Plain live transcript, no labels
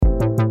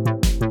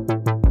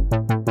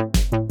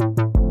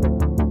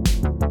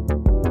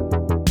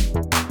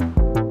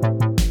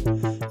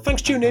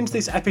Thanks for tuning in to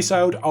this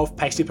episode of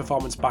Pasty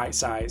Performance Bite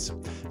Size.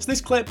 So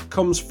this clip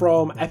comes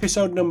from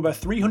episode number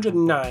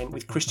 309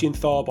 with Christian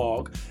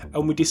Thorborg,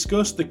 and we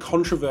discussed the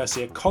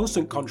controversy, a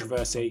constant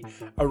controversy,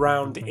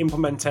 around the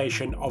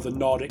implementation of the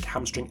Nordic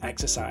hamstring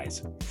exercise.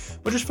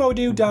 But just before we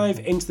do dive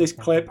into this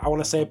clip, I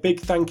want to say a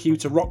big thank you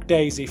to Rock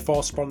Daisy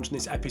for sponsoring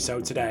this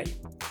episode today.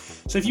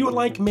 So if you were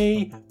like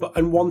me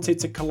and wanted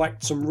to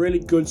collect some really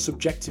good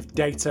subjective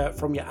data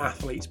from your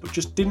athletes but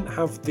just didn't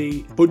have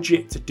the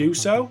budget to do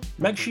so,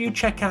 make sure you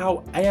check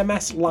out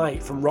AMS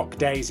Lite from Rock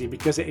Daisy,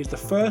 because it is the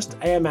first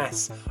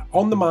AMS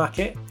on the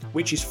market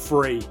which is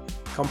free,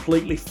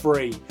 completely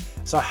free.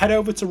 So head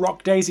over to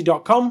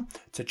rockdaisy.com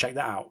to check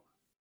that out.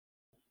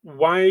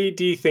 Why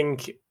do you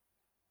think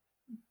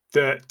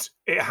that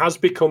it has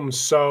become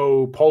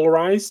so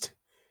polarized?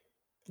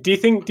 Do you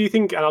think,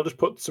 and I'll just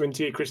put something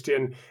to you,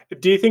 Christian,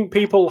 do you think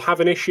people have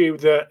an issue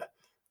that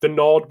the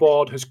Nord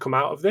board has come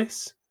out of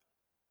this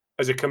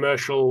as a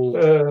commercial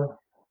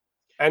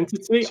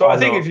entity? So I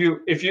think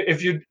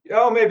if you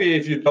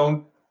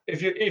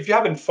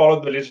haven't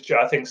followed the literature,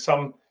 I think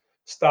some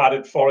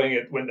started following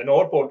it when the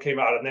Nord board came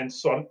out, and then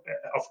some,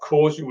 of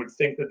course, you would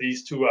think that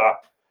these two are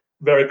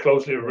very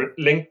closely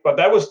linked. But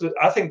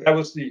I think that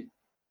was the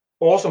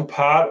awesome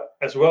part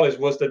as well,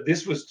 was that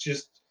this was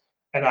just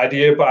an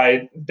idea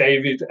by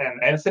David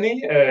and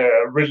Anthony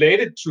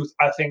related to,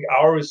 I think,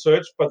 our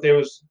research, but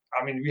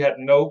we had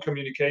no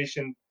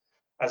communication.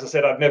 As I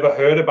said, I've never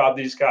heard about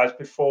these guys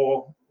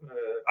before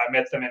I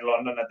met them in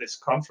London at this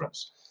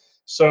conference.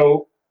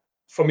 So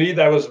for me,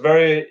 that was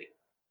very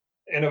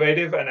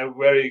innovative and a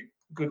very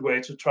good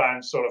way to try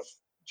and sort of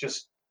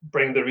just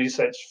bring the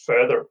research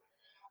further.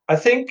 I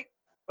think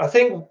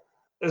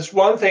there's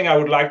one thing I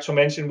would like to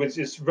mention, which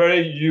is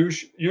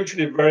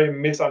usually very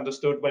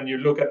misunderstood when you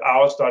look at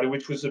our study,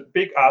 which was a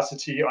big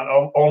RCT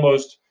on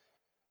almost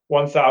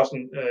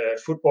 1,000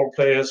 football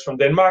players from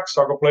Denmark,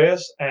 soccer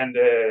players, and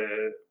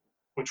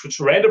which was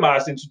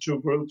randomized into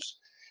two groups.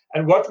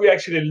 And what we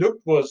actually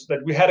looked was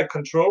that we had a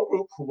control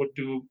group who would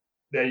do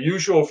their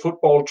usual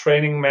football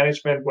training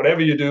management,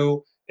 whatever you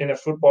do in a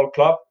football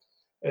club,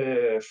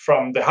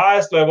 from the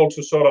highest level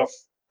to sort of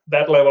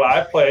that level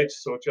I played,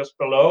 so just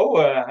below.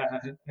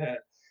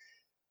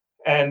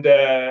 And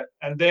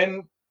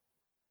then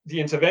the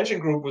intervention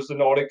group was the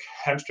Nordic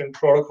hamstring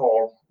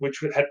protocol,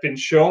 which had been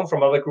shown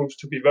from other groups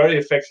to be very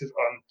effective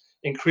on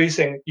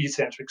increasing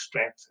eccentric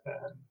strength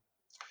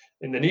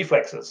in the knee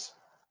flexors.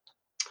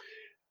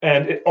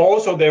 And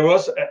there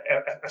was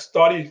a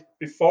study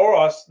before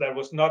us that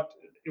was not,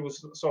 it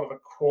was sort of a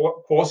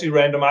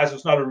quasi-randomized, it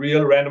was not a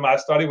real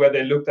randomized study, where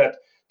they looked at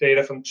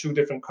data from two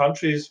different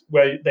countries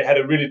where they had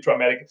a really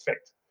dramatic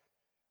effect.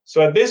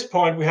 So at this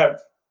point,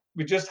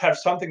 we just have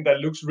something that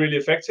looks really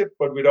effective,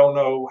 but we don't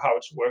know how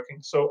it's working.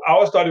 So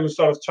our study was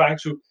sort of trying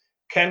to,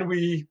 can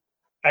we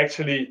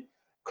actually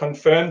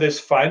confirm this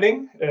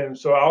finding?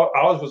 So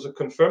ours was a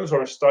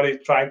confirmatory study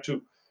trying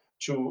to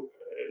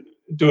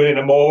do it in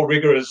a more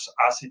rigorous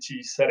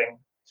RCT setting.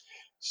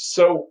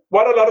 So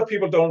what a lot of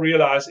people don't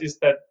realize is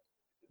that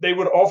they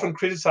would often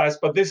criticize,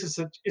 but this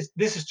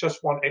is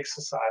just one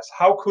exercise.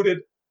 How could it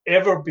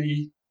ever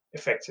be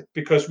effective?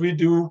 Because we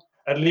do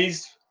at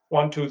least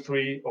 1, 2,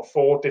 3, or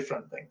 4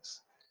 different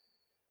things.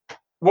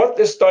 What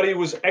this study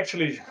was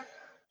actually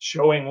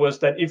showing was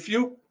that if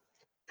you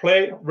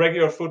play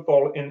regular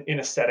football in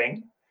a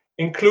setting,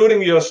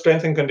 including your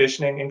strength and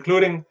conditioning,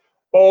 including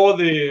all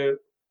the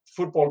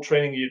football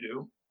training you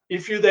do,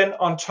 if you then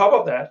on top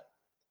of that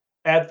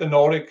add the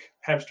Nordic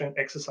hamstring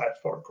exercise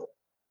protocol,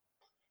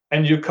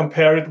 and you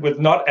compare it with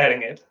not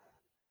adding it,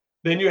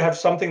 then you have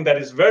something that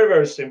is very,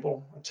 very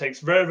simple. It takes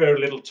very, very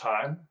little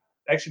time.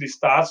 Actually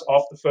starts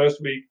off the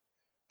first week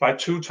by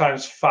 2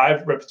 times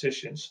 5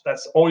 repetitions.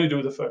 That's all you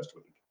do the first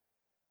week.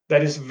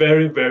 That is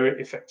very,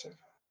 very effective.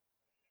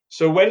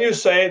 So when you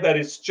say that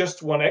it's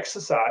just one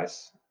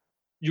exercise,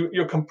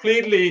 you're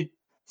completely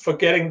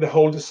forgetting the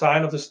whole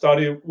design of the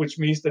study, which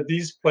means that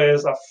these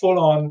players are full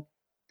on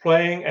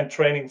playing and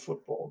training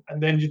football.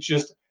 And then you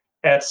just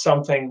add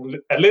something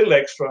a little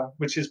extra,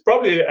 which is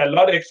probably a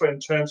lot extra in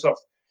terms of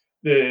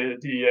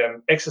the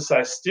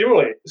exercise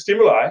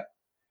stimuli,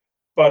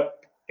 but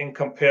in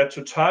compared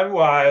to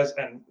time-wise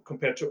and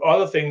compared to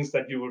other things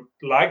that you would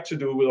like to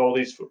do with all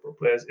these football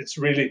players, it's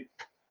really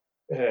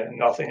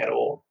nothing at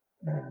all.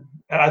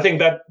 And I think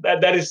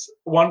that is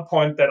one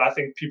point that I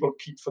think people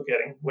keep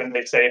forgetting when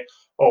they say,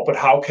 "Oh, but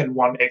how can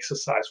one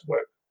exercise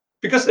work?"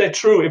 Because they're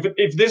true.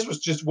 If this was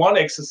just one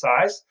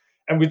exercise,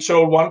 and we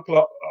told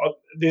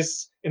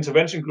this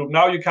intervention group,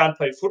 now you can't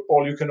play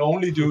football, you can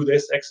only do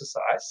this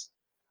exercise.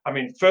 I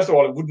mean, first of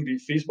all, it wouldn't be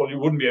feasible. You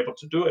wouldn't be able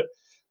to do it,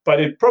 but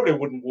it probably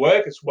wouldn't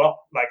work as well.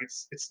 Like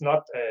it's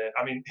not.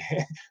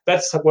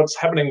 That's what's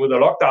happening with the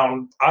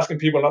lockdown. Asking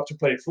people not to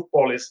play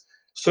football is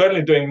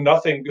certainly doing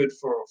nothing good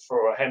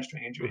for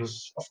hamstring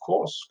injuries, of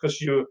course,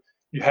 because you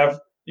have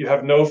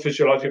no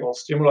physiological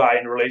stimuli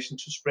in relation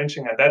to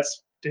sprinting, and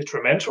that's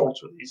detrimental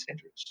to these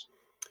injuries.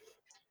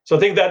 So I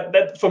think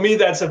that for me,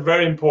 that's a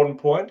very important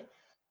point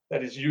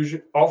that is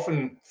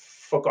often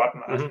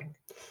forgotten, I think.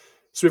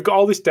 So we've got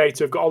all this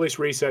data, we've got all this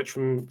research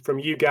from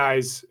you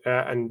guys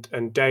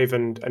and Dave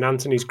and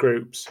Anthony's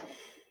groups.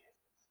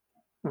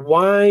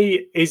 Why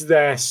is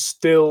there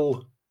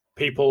still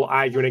people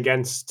arguing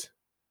against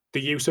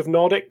the use of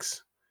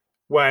Nordics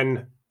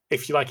when,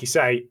 if you like you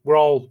say, we're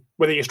all,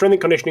 whether you're a strength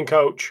and conditioning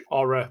coach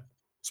or a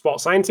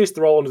sports scientist,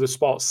 they're all under the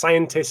sports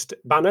scientist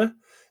banner.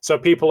 So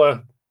people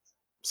are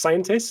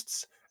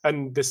scientists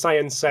and the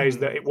science says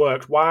that it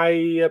worked. Why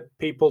are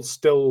people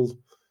still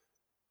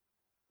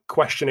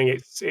questioning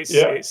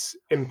its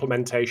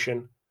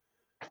implementation?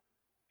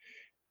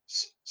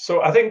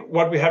 So I think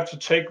what we have to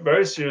take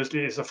very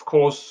seriously is, of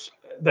course,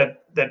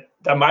 that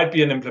there might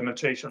be an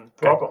implementation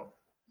problem,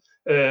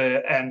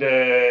 and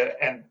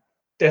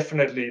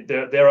definitely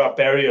there are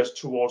barriers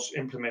towards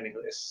implementing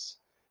this.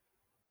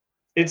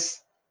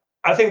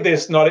 I think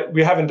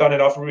we haven't done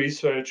enough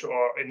research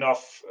or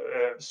enough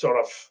sort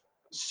of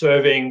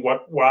surveying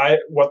what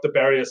the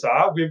barriers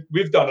are.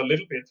 We've done a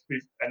little bit,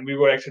 and we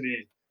were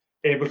actually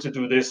able to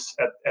do this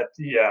at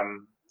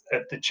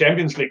the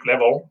Champions League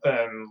level,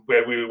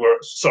 where we were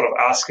sort of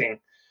asking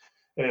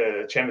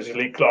Champions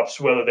League clubs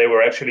whether they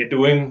were actually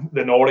doing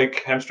the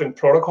Nordic hamstring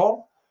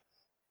protocol,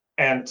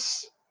 and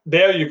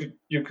there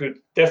you could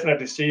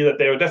definitely see that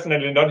they were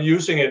definitely not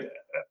using it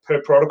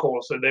per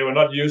protocol, so they were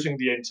not using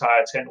the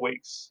entire 10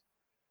 weeks.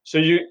 So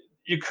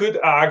you could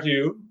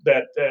argue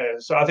that.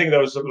 So I think there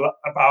was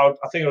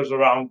it was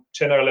around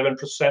 10 or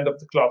 11% of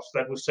the clubs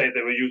that would say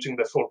they were using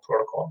the full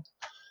protocol.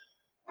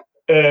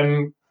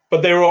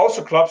 But there were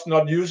also clubs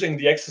not using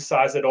the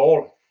exercise at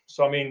all.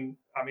 So I mean,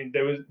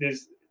 there would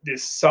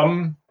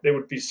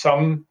be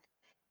some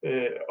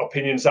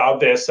opinions out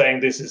there saying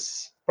this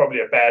is probably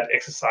a bad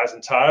exercise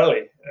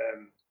entirely.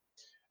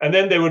 And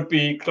then there would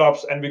be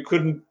clubs, and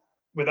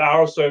with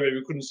our survey,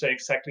 we couldn't say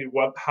exactly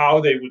how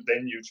they would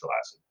then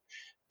utilize it.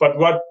 But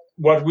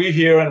what we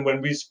hear, and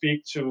when we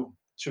speak to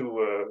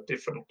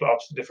different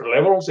clubs, different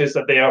levels, is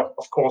that they are,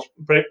 of course,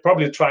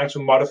 probably trying to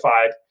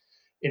modify it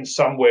in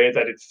some way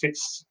that it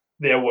fits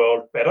their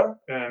world better.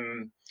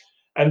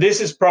 And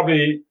this is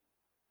probably,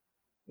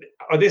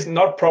 or this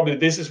not probably,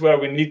 this is where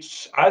we need,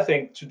 I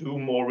think, to do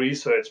more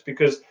research,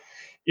 because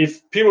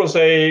if people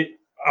say,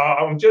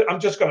 I'm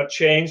just going to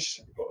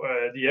change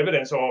the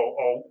evidence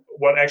or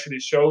what actually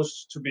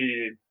shows to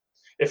be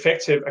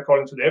effective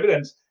according to the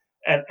evidence,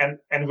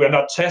 and we're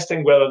not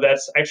testing whether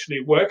that's actually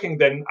working,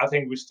 then I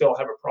think we still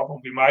have a problem.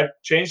 We might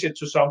change it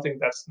to something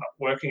that's not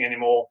working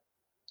anymore.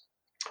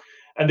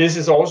 And this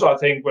is also, I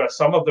think, where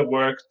some of the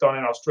work done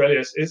in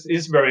Australia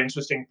is very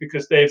interesting,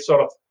 because they've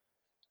sort of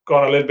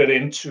gone a little bit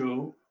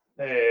into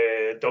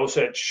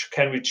dosage.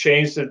 Can we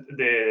change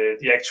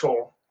the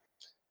actual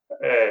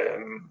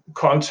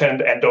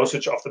content and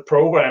dosage of the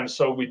program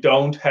so we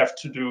don't have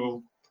to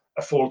do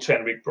a full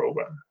 10-week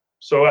program?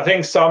 So I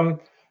think some,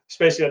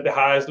 especially at the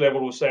highest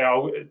level, will say,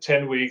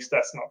 10 weeks,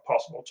 that's not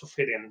possible to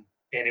fit in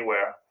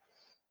anywhere.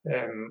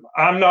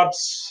 I'm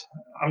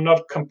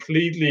not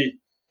completely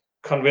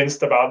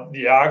convinced about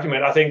the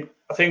argument. I think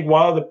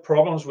one of the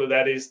problems with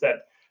that is that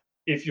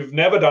if you've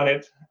never done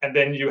it and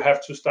then you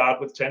have to start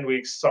with 10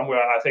 weeks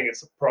somewhere, I think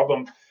it's a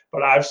problem.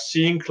 But I've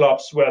seen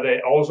clubs where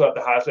they also at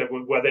the highest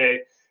level,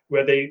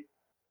 where they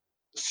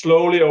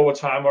slowly over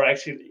time are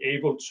actually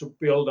able to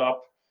build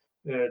up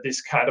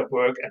this kind of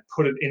work and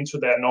put it into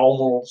their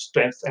normal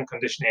strength and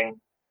conditioning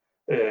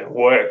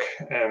work.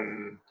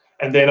 And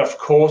then, of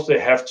course, they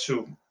have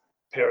to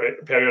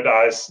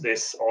periodize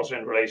this also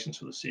in relation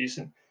to the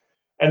season.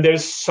 And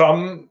there's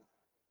some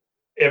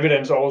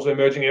evidence, also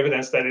emerging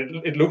evidence, that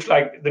it looks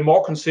like the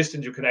more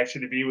consistent you can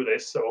actually be with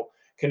this. So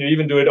can you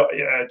even do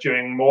it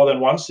during more than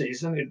one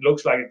season? It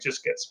looks like it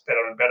just gets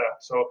better and better.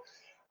 So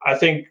I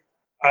think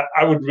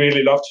I would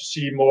really love to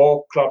see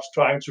more clubs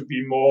trying to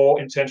be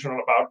more intentional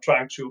about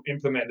trying to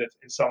implement it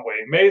in some way.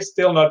 It may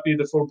still not be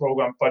the full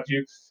program, but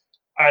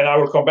and I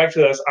will come back to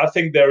this, I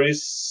think there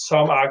is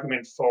some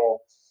argument for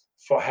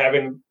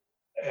having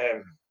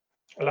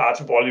a large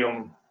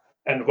volume,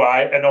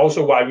 and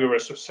also why we were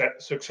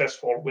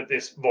successful with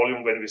this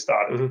volume when we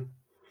started.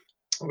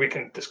 Mm-hmm. We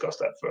can discuss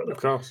that further.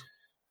 Of course.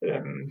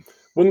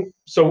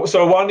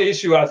 So one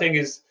issue I think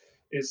is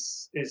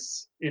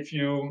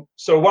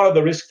one of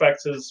the risk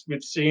factors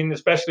we've seen,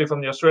 especially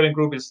from the Australian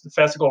group, is the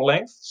fascicle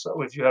length.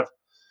 So if you have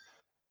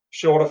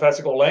shorter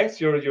fascicle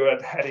length, you're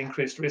at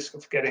increased risk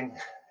of getting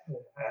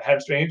a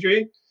hamstring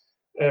injury,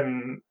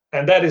 and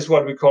that is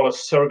what we call a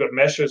surrogate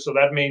measure. So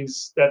that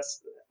means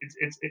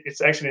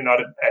it's actually not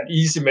an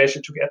easy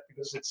measure to get,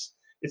 because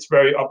it's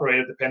very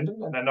operator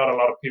dependent, and not a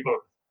lot of people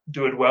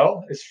do it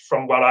well. It's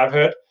from what I've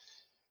heard.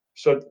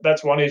 So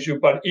that's one issue,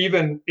 but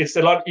even it's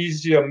a lot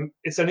easier.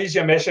 It's an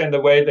easier measure in the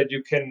way that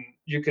you can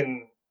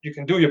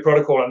do your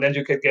protocol, and then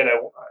you can get a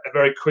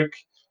very quick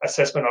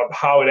assessment of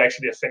how it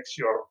actually affects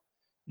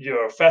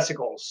your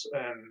fascicles.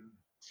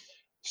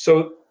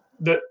 So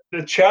the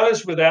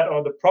challenge with that,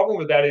 or the problem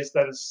with that, is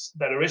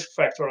that a risk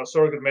factor or a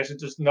surrogate measure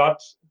does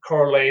not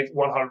correlate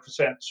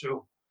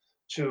 100%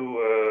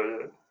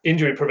 to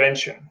injury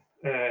prevention.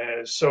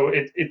 So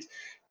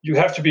you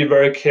have to be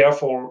very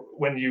careful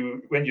when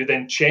you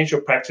then change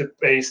your practice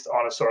based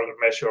on a surrogate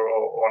measure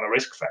or on a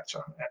risk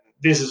factor. And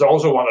this is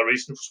also one of the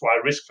reasons why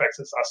risk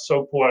factors are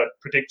so poor at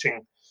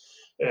predicting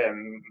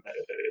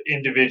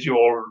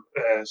individual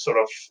sort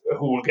of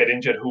who will get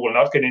injured, who will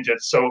not get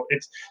injured. So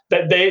it's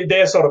that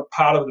they're sort of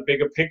part of the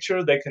bigger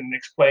picture. They can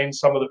explain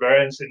some of the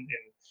variance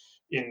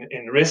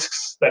in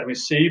risks that we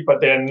see,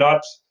 but they're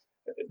not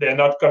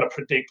going to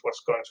predict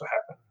what's going to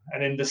happen.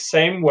 And in the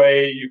same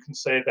way, you can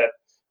say that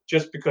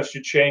just because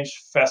you change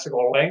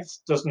fascicle length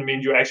doesn't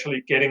mean you're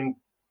actually getting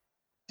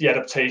the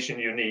adaptation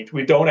you need.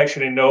 We don't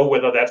actually know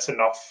whether that's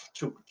enough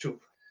to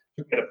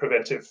get a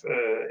preventive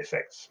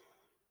effect.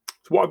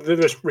 So what are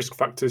the risk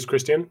factors,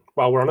 Christian,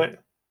 while we're on it?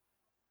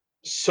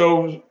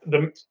 So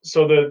the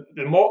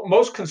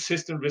most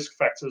consistent risk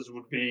factors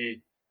would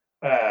be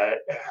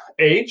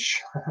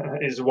age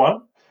is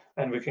one,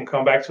 and we can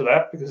come back to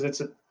that because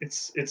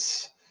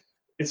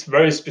it's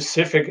very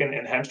specific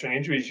in hamstring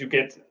injuries. You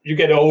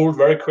get old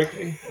very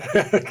quickly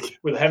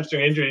with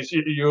hamstring injuries.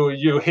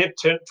 You hit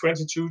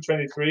 22,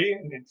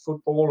 23 in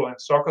football or in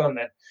soccer, and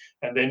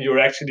then you're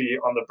actually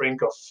on the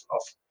brink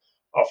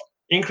of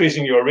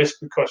increasing your risk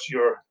because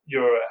you're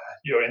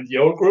in the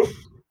old group.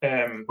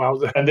 And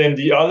then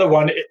the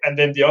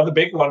other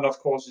big one, of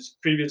course, is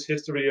previous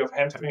history of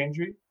hamstring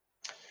injury.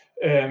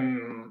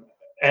 And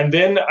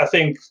then I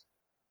think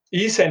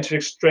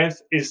eccentric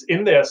strength is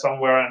in there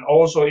somewhere, and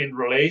also in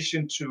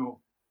relation to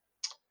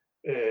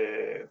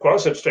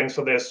quadricep strength.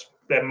 So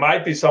there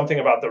might be something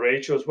about the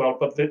ratio as well,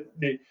 but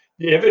the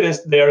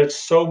evidence there is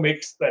so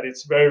mixed that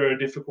it's very, very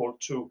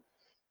difficult to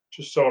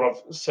sort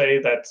of say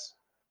that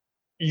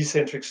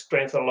eccentric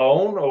strength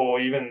alone, or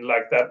even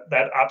like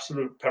that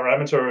absolute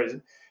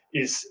parameter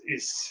is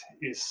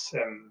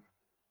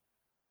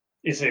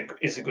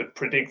a good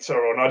predictor,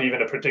 or not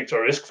even a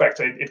predictor risk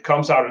factor. It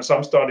comes out in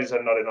some studies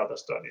and not in other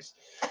studies.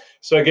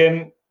 So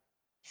again,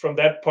 from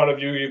that point of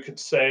view, you could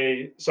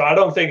say, so I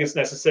don't think it's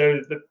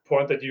necessarily the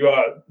point that you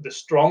are the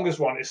strongest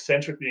one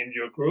eccentrically in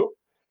your group,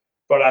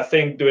 but I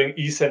think doing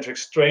eccentric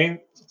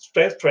strength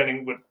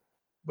training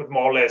would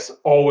more or less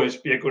always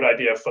be a good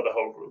idea for the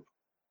whole group.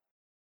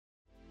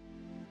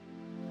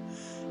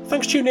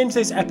 Thanks for tuning in to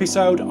this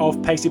episode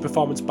of Pacey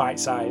Performance Bite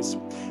Size.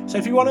 So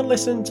if you want to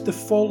listen to the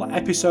full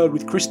episode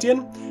with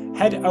Christian,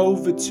 head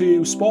over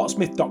to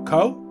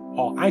sportsmith.co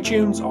or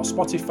iTunes or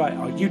Spotify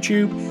or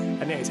YouTube,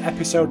 and it is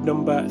episode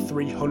number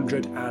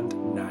 309.